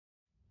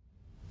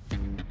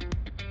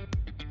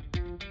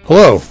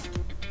Hello,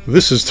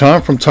 this is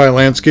Tom from Thai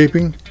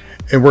Landscaping,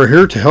 and we're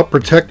here to help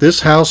protect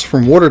this house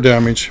from water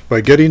damage by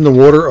getting the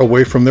water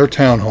away from their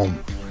townhome.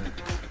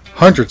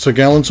 Hundreds of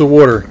gallons of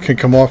water can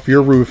come off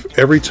your roof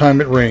every time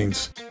it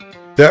rains.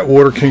 That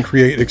water can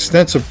create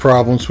extensive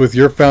problems with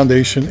your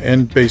foundation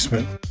and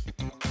basement.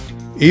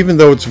 Even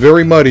though it's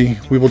very muddy,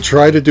 we will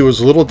try to do as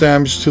little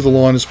damage to the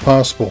lawn as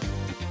possible.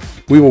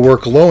 We will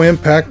work low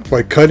impact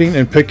by cutting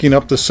and picking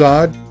up the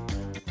sod,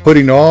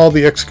 putting all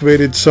the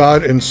excavated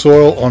sod and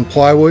soil on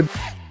plywood,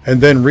 and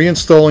then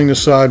reinstalling the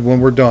sod when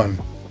we're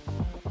done.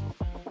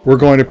 We're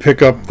going to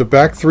pick up the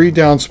back 3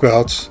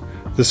 downspouts,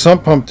 the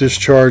sump pump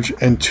discharge,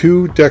 and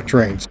 2 deck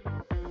drains.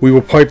 We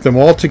will pipe them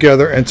all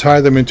together and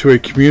tie them into a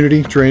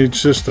community drainage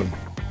system.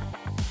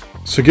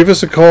 So give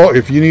us a call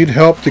if you need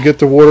help to get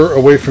the water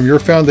away from your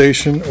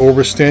foundation or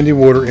with standing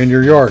water in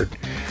your yard.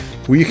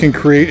 We can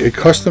create a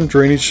custom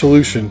drainage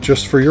solution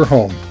just for your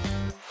home.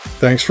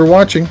 Thanks for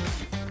watching.